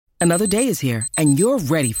Another day is here, and you're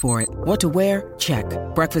ready for it. What to wear? Check.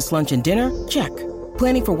 Breakfast, lunch, and dinner? Check.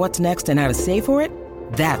 Planning for what's next and how to save for it?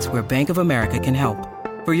 That's where Bank of America can help.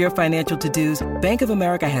 For your financial to-dos, Bank of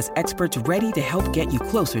America has experts ready to help get you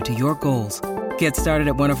closer to your goals. Get started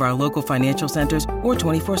at one of our local financial centers or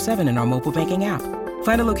 24/7 in our mobile banking app.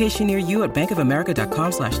 Find a location near you at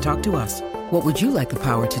bankofamerica.com/talktous. What would you like the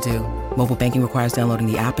power to do? Mobile banking requires downloading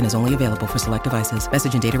the app and is only available for select devices.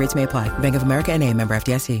 Message and data rates may apply. Bank of America N.A., member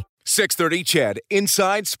FDIC. 630 CHED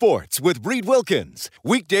Inside Sports with Reed Wilkins.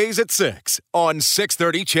 Weekdays at 6 on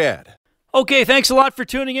 630 CHED. Okay, thanks a lot for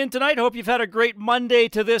tuning in tonight. Hope you've had a great Monday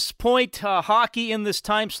to this point. Hockey in this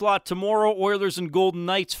time slot tomorrow. Oilers and Golden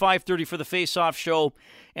Knights, 5:30 for the face-off show,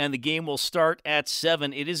 and the game will start at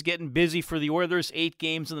 7. It is getting busy for the Oilers. 8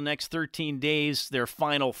 games in the next 13 days. Their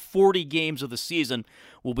final 40 games of the season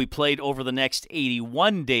will be played over the next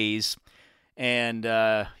 81 days. And,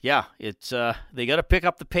 it's they got to pick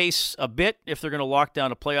up the pace a bit if they're going to lock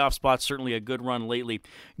down a playoff spot. Certainly a good run lately,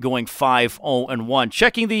 going 5-0-1.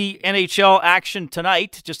 Checking the NHL action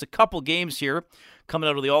tonight, just a couple games here coming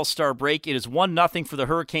out of the All-Star break. It is 1-0 for the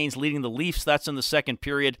Hurricanes, leading the Leafs. That's in the second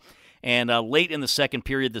period. And late in the second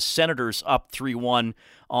period, the Senators up 3-1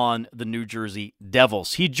 on the New Jersey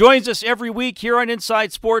Devils. He joins us every week here on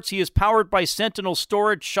Inside Sports. He is powered by Sentinel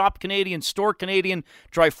Storage. Shop Canadian, store Canadian.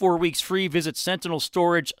 Try 4 weeks free. Visit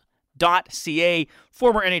sentinelstorage.ca.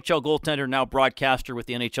 Former NHL goaltender, now broadcaster with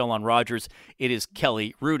the NHL on Rogers. It is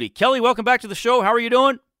Kelly Hrudey. Kelly, welcome back to the show. How are you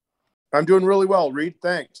doing? I'm doing really well, Reed.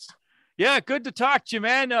 Thanks. Yeah, good to talk to you,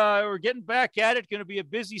 man. We're getting back at it. Going to be a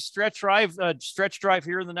busy stretch drive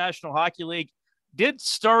here in the National Hockey League. Did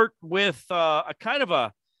start with a kind of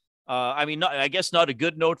a, I guess not a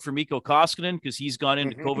good note for Mikko Koskinen because he's gone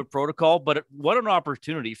into COVID protocol, but what an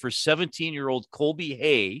opportunity for 17-year-old Colby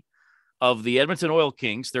Hay of the Edmonton Oil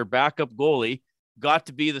Kings, their backup goalie, got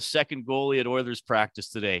to be the second goalie at Oilers practice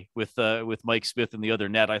today with Mike Smith in the other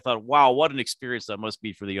net. I thought, wow, what an experience that must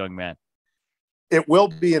be for the young man. It will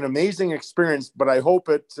be an amazing experience, but I hope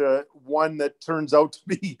it's one that turns out to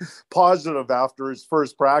be positive after his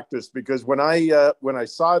first practice. Because when I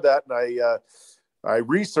saw that and I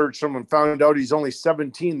researched him and found out he's only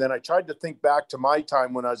 17, then I tried to think back to my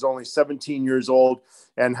time when I was only 17 years old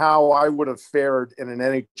and how I would have fared in an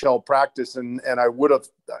NHL practice, and I would have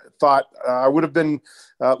thought I would have been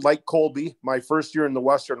like Colby my first year in the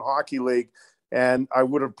Western Hockey League. And I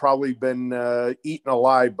would have probably been eaten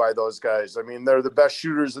alive by those guys. I mean, they're the best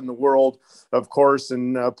shooters in the world, of course,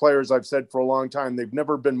 and players I've said for a long time, they've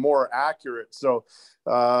never been more accurate. So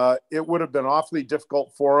it would have been awfully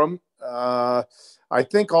difficult for them. I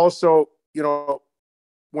think also,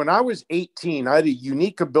 when I was 18, I had a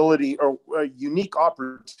unique ability or a unique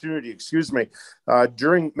opportunity,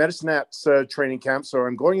 during Medicine Hat's training camp. So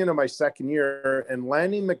I'm going into my second year, and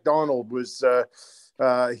Lanny McDonald was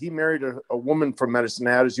he married a woman from Medicine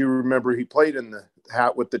Hat. As you remember, he played in the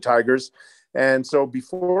Hat with the Tigers. And so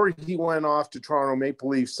before he went off to Toronto Maple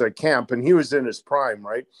Leafs camp, and he was in his prime,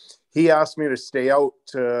 right? He asked me to stay out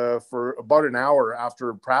for about an hour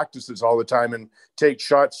after practices all the time and take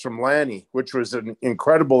shots from Lanny, which was an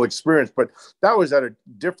incredible experience. But that was at a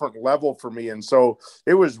different level for me. And so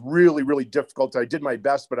it was really, really difficult. I did my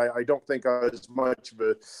best, but I don't think I was much of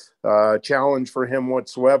a challenge for him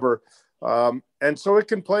whatsoever. And so it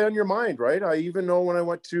can play on your mind, right? I even know when I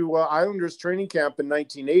went to Islanders training camp in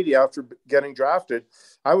 1980 after getting drafted,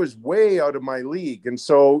 I was way out of my league. And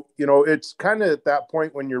so, it's kind of at that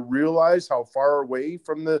point when you realize how far away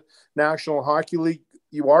from the National Hockey League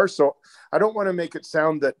you are. So I don't want to make it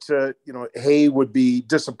sound that, Hay would be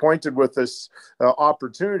disappointed with this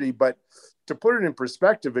opportunity, but to put it in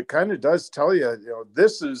perspective, it kind of does tell you,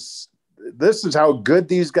 this is how good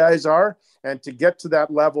these guys are. And to get to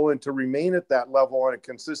that level and to remain at that level on a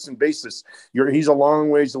consistent basis, he's a long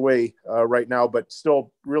ways away right now, but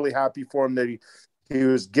still really happy for him that he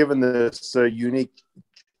was given this unique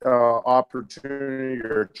opportunity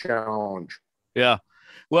or challenge. Yeah.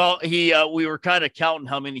 Well, we were kind of counting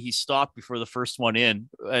how many he stopped before the first one in,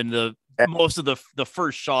 and most of the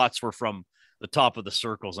first shots were from the top of the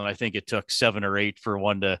circles, and I think it took 7 or 8 for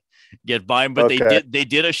one to get by him. But they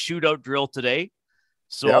did a shootout drill today.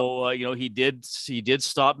 So, he did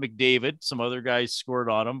stop McDavid. Some other guys scored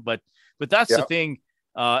on him, but that's the thing.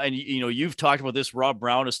 And you've talked about this. Rob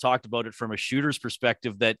Brown has talked about it from a shooter's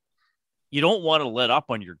perspective, that you don't want to let up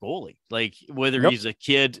on your goalie. Like whether he's a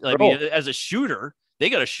kid, I mean, as a shooter, they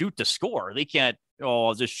got to shoot to score. They can't,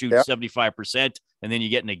 I'll just shoot 75%. And then you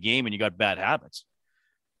get in a game and you got bad habits.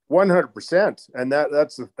 100%. And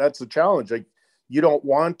that's a challenge. Like you don't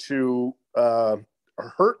want to,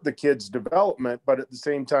 hurt the kid's development, but at the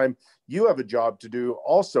same time, you have a job to do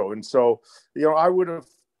also. And so,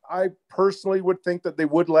 I personally would think that they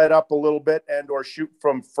would let up a little bit and or shoot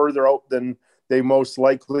from further out than they most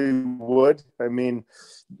likely would. I mean,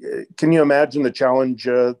 can you imagine the challenge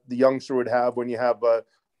the youngster would have when you have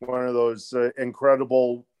one of those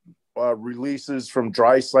incredible releases from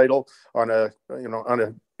Draisaitl on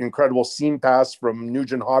an incredible seam pass from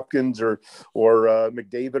Nugent Hopkins or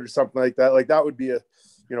McDavid or something like that? Like, that would be a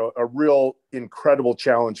real incredible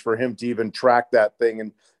challenge for him to even track that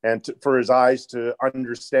thing and for his eyes to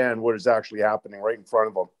understand what is actually happening right in front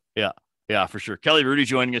of him. Yeah, for sure. Kelly Hrudey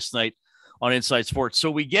joining us tonight on Inside Sports. So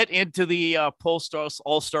we get into the post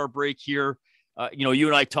All-Star break here. You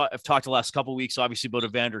and I have talked the last couple of weeks, obviously, about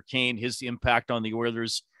Evander Kane, his impact on the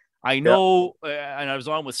Oilers. I know, and I was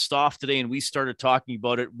on with Stoff today, and we started talking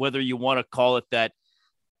about it, whether you want to call it that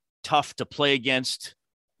tough to play against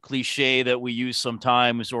cliche that we use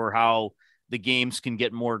sometimes, or how the games can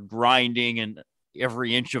get more grinding and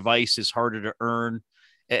every inch of ice is harder to earn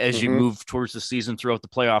as you move towards the season throughout the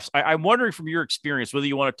playoffs. I'm wondering, from your experience, whether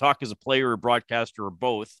you want to talk as a player or broadcaster or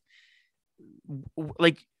both,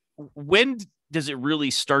 like, when does it really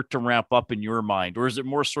start to ramp up in your mind? Or is it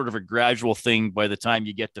more sort of a gradual thing? By the time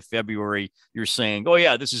you get to February, you're saying, oh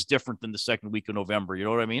yeah, this is different than the second week of November. You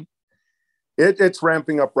know what I mean? It's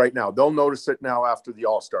ramping up right now. They'll notice it now after the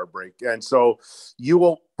All-Star break. And so you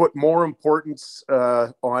will put more importance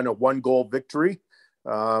on a 1-goal victory.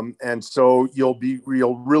 And so you'll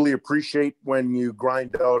really appreciate when you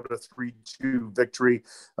grind out a 3-2 victory,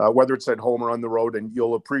 whether it's at home or on the road, and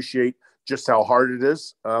you'll appreciate just how hard it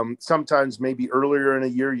is. Sometimes maybe earlier in a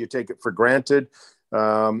year, you take it for granted.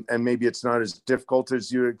 And maybe it's not as difficult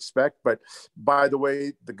as you expect. But by the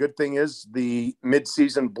way, the good thing is the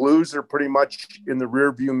midseason blues are pretty much in the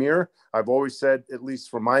rearview mirror. I've always said, at least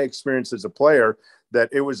from my experience as a player, that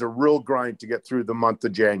it was a real grind to get through the month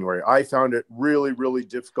of January. I found it really, really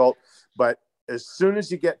difficult. But as soon as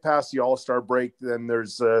you get past the All-Star break, then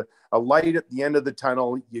there's a light at the end of the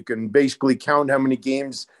tunnel. You can basically count how many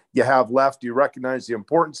games you have left. You recognize the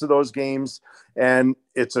importance of those games, and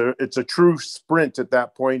it's a true sprint at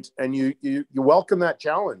that point. And you welcome that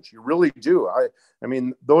challenge. You really do. I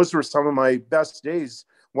mean, those were some of my best days,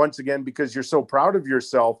 once again, because you're so proud of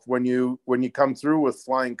yourself when you come through with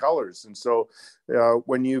flying colors. And so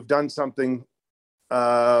when you've done something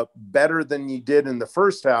better than you did in the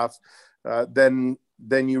first half, then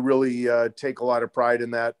you really take a lot of pride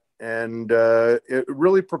in that. And it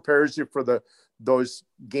really prepares you for those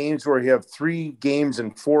games where you have 3 games in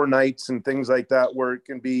 4 nights and things like that, where it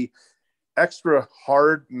can be extra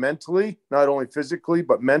hard mentally, not only physically,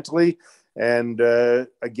 but mentally. And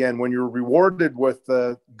again, when you're rewarded with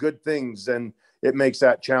good things, then it makes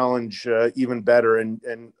that challenge even better.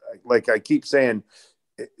 And like I keep saying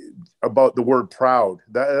about the word proud,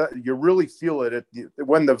 that you really feel it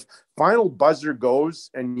when the final buzzer goes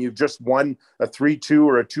and you've just won a 3-2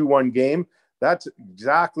 or a 2-1 game. That's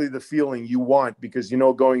exactly the feeling you want, because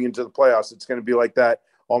going into the playoffs, it's going to be like that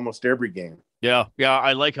almost every game. Yeah,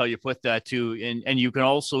 I like how you put that too. And you can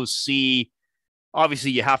also see,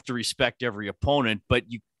 obviously you have to respect every opponent, but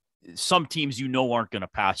some teams aren't going to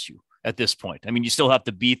pass you at this point. I mean, you still have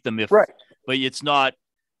to beat them but it's not,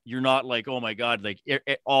 you're not like, oh my God, like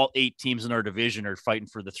all 8 teams in our division are fighting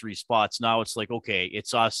for the 3 spots. Now it's like, okay,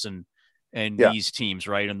 it's us and these teams,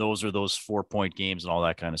 right? And those are those 4-point games and all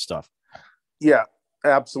that kind of stuff. Yeah,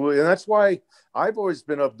 absolutely. And that's why I've always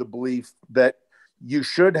been of the belief that you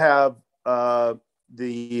should have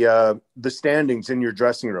the standings in your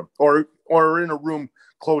dressing room or in a room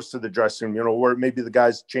close to the dressing room, where maybe the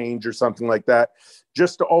guys change or something like that,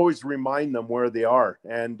 just to always remind them where they are.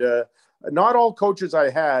 And not all coaches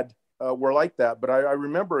I had were like that, but I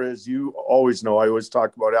remember, as you always know, I always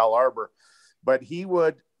talk about Al Arbor, but he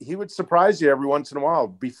would surprise you every once in a while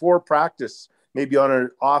before practice, maybe on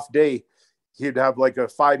an off day. He'd have like a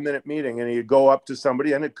 5-minute meeting, and he'd go up to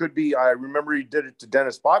somebody, and it could be, I remember he did it to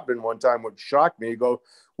Dennis Potvin one time, which shocked me. He'd go,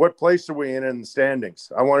 what place are we in the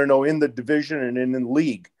standings? I want to know in the division and in the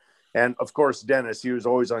league. And of course, Dennis, he was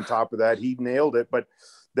always on top of that. He nailed it. But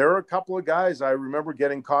there are a couple of guys I remember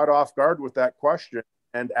getting caught off guard with that question.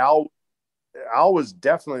 And Al was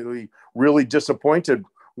definitely really disappointed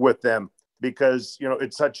with them, because,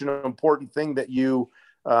 it's such an important thing that you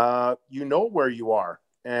know where you are.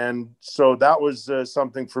 And so that was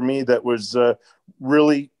something for me that was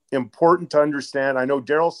really important to understand. I know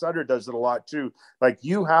Daryl Sutter does it a lot too. Like,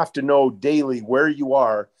 you have to know daily where you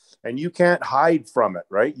are, and you can't hide from it,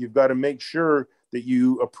 right? You've got to make sure that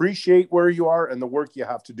you appreciate where you are and the work you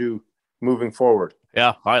have to do moving forward.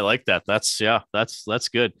 Yeah, I like that. That's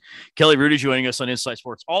good. Kelly Hrudey joining us on Inside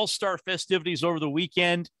Sports. All-Star festivities over the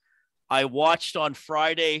weekend. I watched on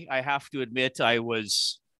Friday. I have to admit, I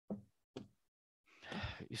was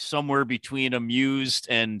somewhere between amused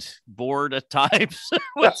and bored at times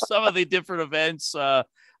with some of the different events. I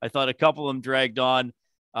thought a couple of them dragged on.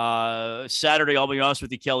 Saturday, I'll be honest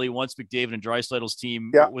with you, Kelly, once McDavid and Dreisaitl's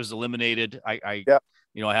team was eliminated, I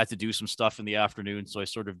had to do some stuff in the afternoon, so I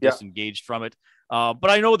sort of disengaged from it. But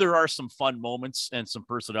I know there are some fun moments and some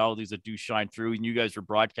personalities that do shine through, and you guys are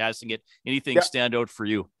broadcasting it. Anything stand out for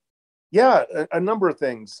you? Yeah, a number of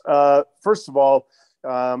things. First of all,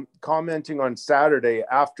 commenting on Saturday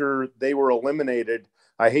after they were eliminated,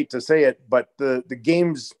 I hate to say it, but the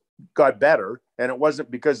games got better, and it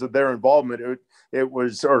wasn't because of their involvement. It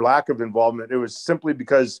was, or lack of involvement. It was simply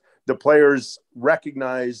because the players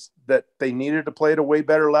recognized that they needed to play at a way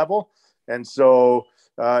better level. And so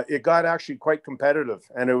it got actually quite competitive,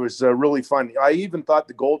 and it was really fun. I even thought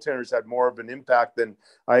the goaltenders had more of an impact than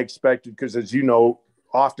I expected, because as you know,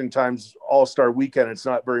 oftentimes All-Star weekend, it's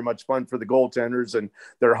not very much fun for the goaltenders, and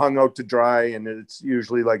they're hung out to dry. And it's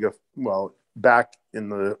usually like back in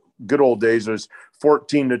the good old days, it was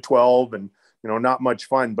 14-12 and, not much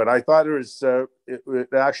fun, but I thought it was,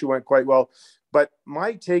 it actually went quite well. But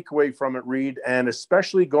my takeaway from it, Reed, and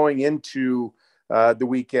especially going into the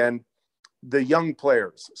weekend, the young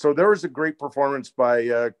players. So there was a great performance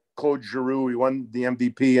by Claude Giroux. He won the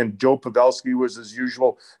MVP, and Joe Pavelski was his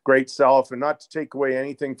usual great self. And not to take away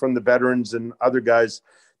anything from the veterans and other guys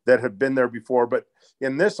that have been there before, but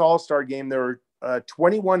in this All-Star game, there were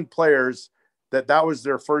 21 players that was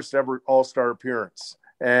their first ever All-Star appearance.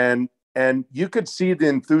 And you could see the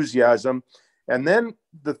enthusiasm. And then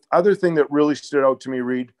the other thing that really stood out to me,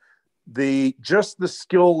 Reed, the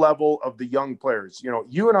skill level of the young players.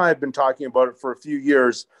 You and I have been talking about it for a few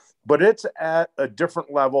years, but it's at a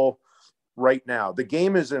different level right now. The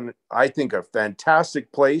game is in, I think, a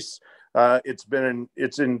fantastic place. It's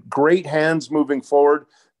in great hands moving forward,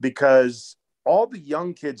 because all the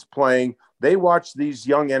young kids playing, they watch these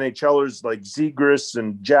young NHLers like Zegras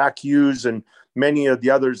and Jack Hughes and many of the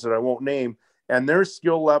others that I won't name, and their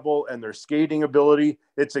skill level and their skating ability.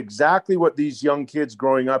 It's exactly what these young kids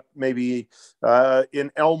growing up, maybe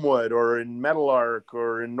in Elmwood or in Meadowlark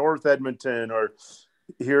or in North Edmonton or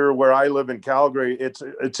here where I live in Calgary.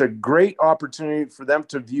 It's a great opportunity for them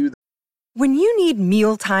to view. When you need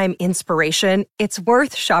mealtime inspiration, it's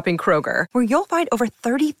worth shopping Kroger, where you'll find over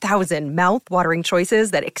 30,000 mouth-watering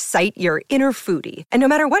choices that excite your inner foodie. And no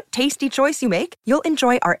matter what tasty choice you make, you'll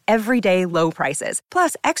enjoy our everyday low prices,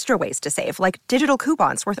 plus extra ways to save, like digital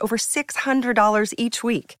coupons worth over $600 each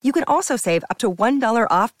week. You can also save up to $1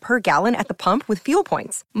 off per gallon at the pump with fuel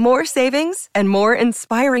points. More savings and more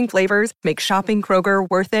inspiring flavors make shopping Kroger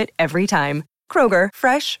worth it every time. Kroger,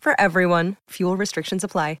 fresh for everyone. Fuel restrictions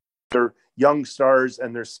apply. Their young stars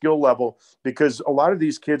and their skill level, because a lot of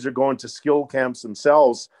these kids are going to skill camps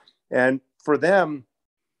themselves, and for them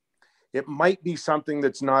it might be something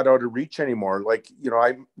that's not out of reach anymore. Like,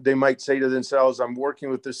 they might say to themselves, I'm working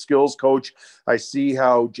with the skills coach, I see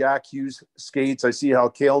how Jack Hughes skates, I see how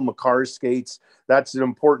Cale Makar skates, that's an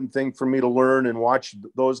important thing for me to learn and watch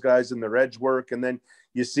those guys in their edge work. And then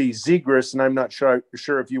you see Zegras, and I'm not sure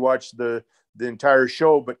if you watched the entire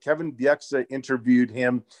show, but Kevin Bieksa interviewed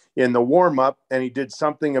him in the warm-up, and he did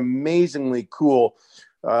something amazingly cool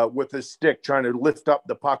with his stick, trying to lift up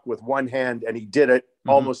the puck with one hand, and he did it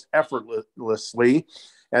almost effortlessly.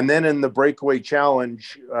 And then in the breakaway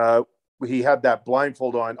challenge, he had that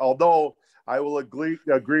blindfold on. Although I will agree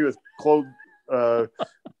with Claude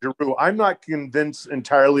Giroux, I'm not convinced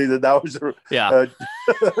entirely that was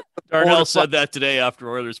Darnell said that today after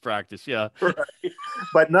Oilers practice. Yeah. Right.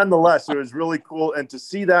 But nonetheless, it was really cool. And to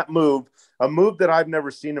see that move, a move that I've never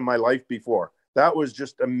seen in my life before, that was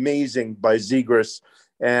just amazing by Zegras.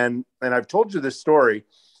 And I've told you this story.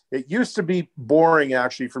 It used to be boring,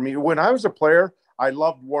 actually, for me. When I was a player, I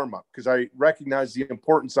loved warm-up because I recognized the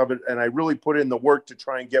importance of it, and I really put in the work to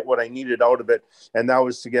try and get what I needed out of it. And that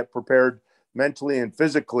was to get prepared mentally and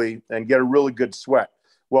physically and get a really good sweat.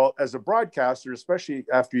 Well, as a broadcaster, especially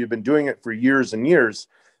after you've been doing it for years and years,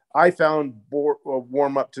 I found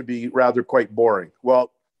warm-up to be rather quite boring.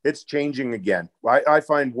 Well, it's changing again. I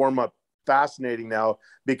find warm-up fascinating now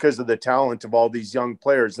because of the talent of all these young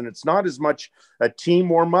players. And it's not as much a team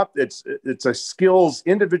warm-up. It's a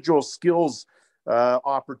individual skills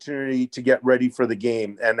opportunity to get ready for the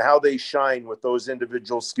game, and how they shine with those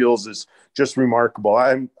individual skills is just remarkable.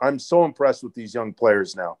 I'm so impressed with these young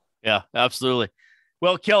players now. Yeah, absolutely.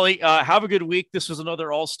 Well, Kelly, have a good week. This was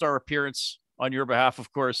another all-star appearance on your behalf,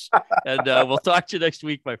 of course. And we'll talk to you next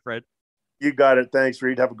week, my friend. You got it. Thanks,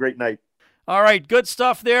 Reed. Have a great night. All right, good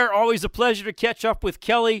stuff there. Always a pleasure to catch up with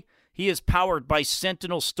Kelly. He is powered by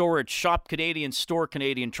Sentinel Storage. Shop Canadian, store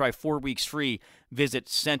Canadian. Try 4 weeks free. Visit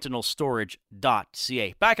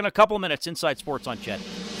sentinelstorage.ca. Back in a couple of minutes. Inside Sports on Ched.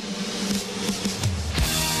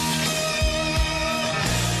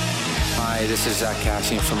 Hi, this is Zach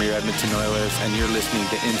Cassian from your Edmonton Oilers, and you're listening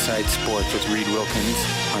to Inside Sports with Reed Wilkins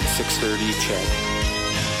on 630 Ched.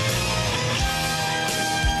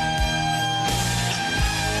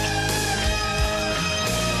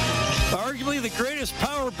 Arguably the greatest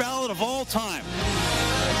power ballad of all time.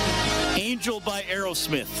 Angel by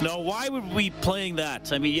Aerosmith. Now, why would we be playing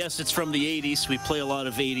that? I mean, yes, it's from the 80s. We play a lot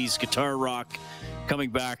of 80s guitar rock coming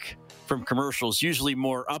back from commercials, usually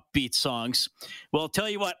more upbeat songs. Well, I'll tell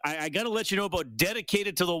you what, I got to let you know about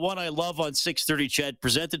Dedicated to the One I Love on 630 Ched,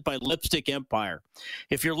 presented by Lipstick Empire.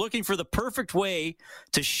 If you're looking for the perfect way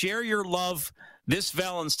to share your love this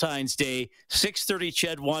Valentine's Day, 630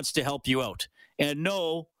 Ched wants to help you out. And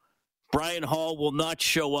no, Brian Hall will not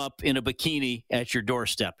show up in a bikini at your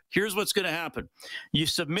doorstep. Here's what's going to happen. You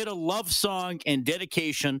submit a love song and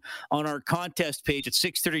dedication on our contest page at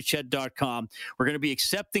 630ched.com. We're going to be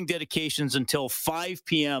accepting dedications until 5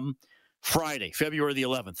 p.m. Friday, February the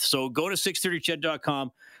 11th. So go to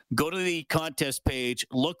 630ched.com, go to the contest page,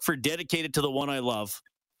 look for Dedicated to the One I Love,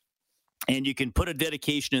 and you can put a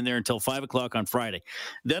dedication in there until 5 o'clock on Friday.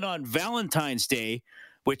 Then on Valentine's Day,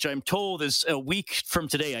 which I'm told is a week from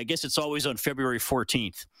today. I guess it's always on February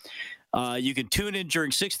 14th. You can tune in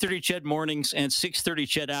during 6:30 Ched mornings and 6:30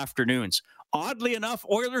 Ched afternoons. Oddly enough,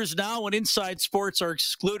 Oilers Now and Inside Sports are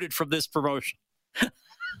excluded from this promotion.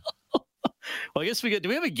 Well, I guess do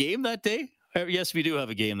we have a game that day? Yes, we do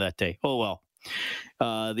have a game that day. Oh, well.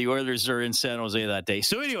 The Oilers are in San Jose that day.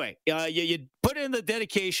 So anyway, you put in the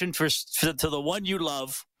dedication to the one you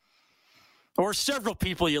love, or several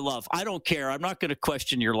people you love. I don't care. I'm not going to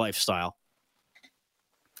question your lifestyle.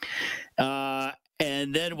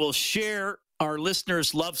 And then we'll share our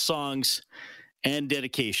listeners' love songs and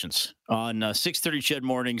dedications on 6:30 Ched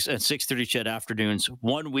mornings and 6:30 Ched afternoons,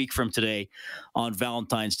 1 week from today on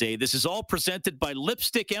Valentine's Day. This is all presented by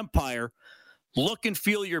Lipstick Empire. Look and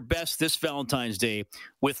feel your best this Valentine's Day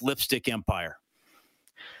with Lipstick Empire.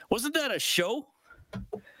 Wasn't that a show?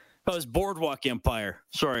 Oh, it was Boardwalk Empire.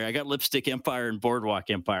 Sorry, I got Lipstick Empire and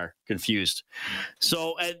Boardwalk Empire confused.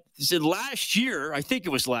 So last year, I think it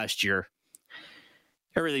was last year,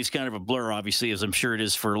 everything's kind of a blur, obviously, as I'm sure it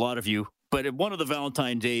is for a lot of you. But at one of the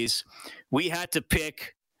Valentine days, we had to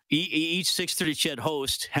pick, each 6:30 Ched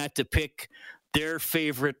host had to pick their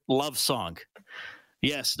favorite love song.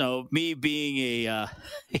 Yes, now, me being a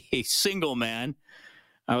single man,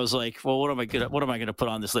 I was like, well, what am I gonna put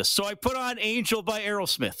on this list? So I put on Angel by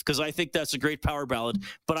Aerosmith because I think that's a great power ballad.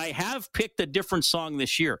 But I have picked a different song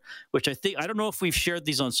this year, which I don't know if we've shared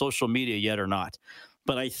these on social media yet or not.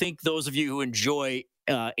 But I think those of you who enjoy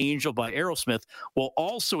Angel by Aerosmith will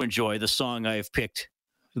also enjoy the song I have picked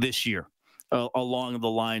this year along the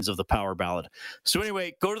lines of the power ballad. So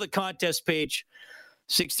anyway, go to the contest page.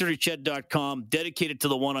 630ched.com, Dedicated to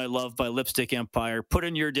the One I Love by Lipstick Empire. Put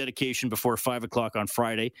in your dedication before 5 o'clock on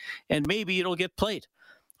Friday, and maybe it'll get played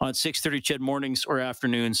on 6:30 Ched mornings or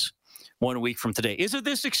afternoons 1 week from today. Isn't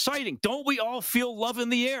this exciting? Don't we all feel love in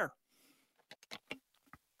the air?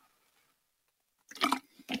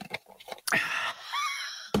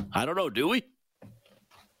 I don't know, do we?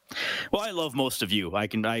 Well, I love most of you.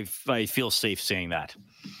 I feel safe saying that.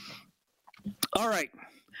 All right.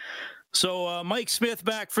 So Mike Smith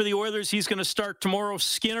back for the Oilers. He's going to start tomorrow.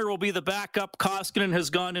 Skinner will be the backup. Koskinen has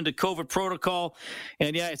gone into COVID protocol.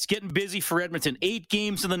 And, yeah, it's getting busy for Edmonton. 8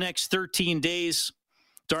 games in the next 13 days.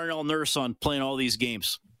 Darnell Nurse on playing all these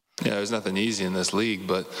games. Yeah, there's nothing easy in this league,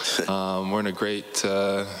 but we're in a great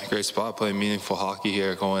spot playing meaningful hockey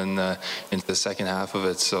here going into the second half of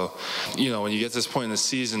it. So, when you get to this point in the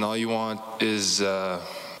season, all you want is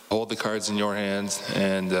hold the cards in your hands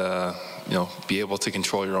and be able to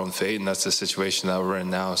control your own fate, and that's the situation that we're in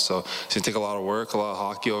now. So it's going to take a lot of work, a lot of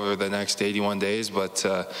hockey over the next 81 days, but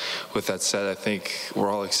with that said, I think we're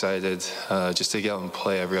all excited just to get out and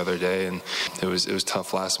play every other day. And it was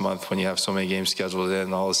tough last month when you have so many games scheduled in,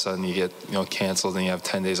 and all of a sudden you get canceled and you have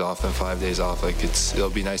 10 days off and 5 days off. It'll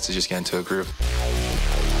be nice to just get into a groove.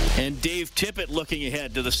 And Dave Tippett looking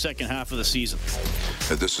ahead to the second half of the season.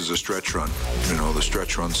 This is a stretch run. You know, the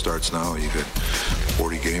stretch run starts now. You get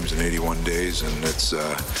 40 games in 81 days, and it's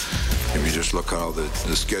if you just look how the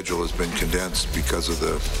schedule has been condensed because of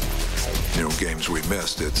the games we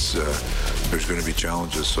missed. It's there's going to be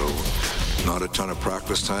challenges. So not a ton of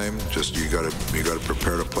practice time. Just you got to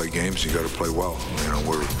prepare to play games. You got to play well. You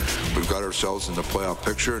know, we've got ourselves in the playoff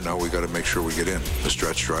picture. Now we got to make sure we get in. The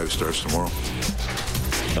stretch drive starts tomorrow.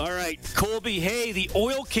 All right, Colby Hay, the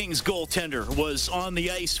Oil Kings goaltender, was on the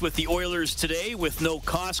ice with the Oilers today with no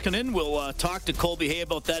Koskinen. We'll talk to Colby Hay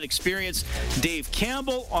about that experience. Dave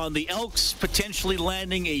Campbell on the Elks, potentially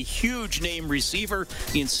landing a huge name receiver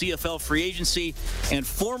in CFL free agency. And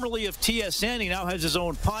formerly of TSN, he now has his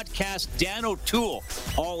own podcast, Dan O'Toole,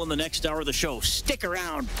 all in the next hour of the show. Stick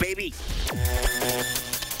around, baby.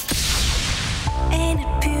 Ain't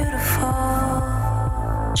it beautiful?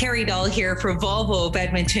 Carrie Dahl here for Volvo of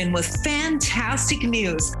Edmonton with fantastic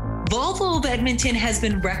news. Volvo of Edmonton has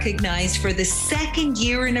been recognized for the second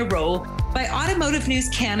year in a row by Automotive News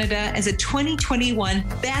Canada as a 2021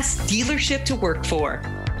 Best Dealership to Work For.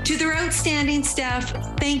 To their outstanding staff,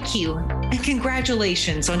 thank you and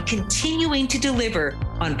congratulations on continuing to deliver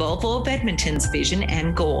on Volvo of Edmonton's vision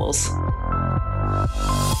and goals.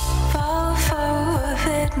 Volvo of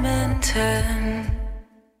Edmonton.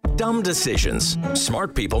 Dumb decisions.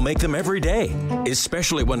 Smart people make them every day,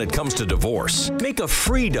 especially when it comes to divorce. Make a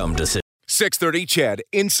free dumb decision. 6:30 CHED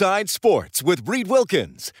Inside Sports with Reed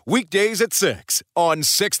Wilkins. Weekdays at 6 on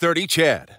 6:30 CHED.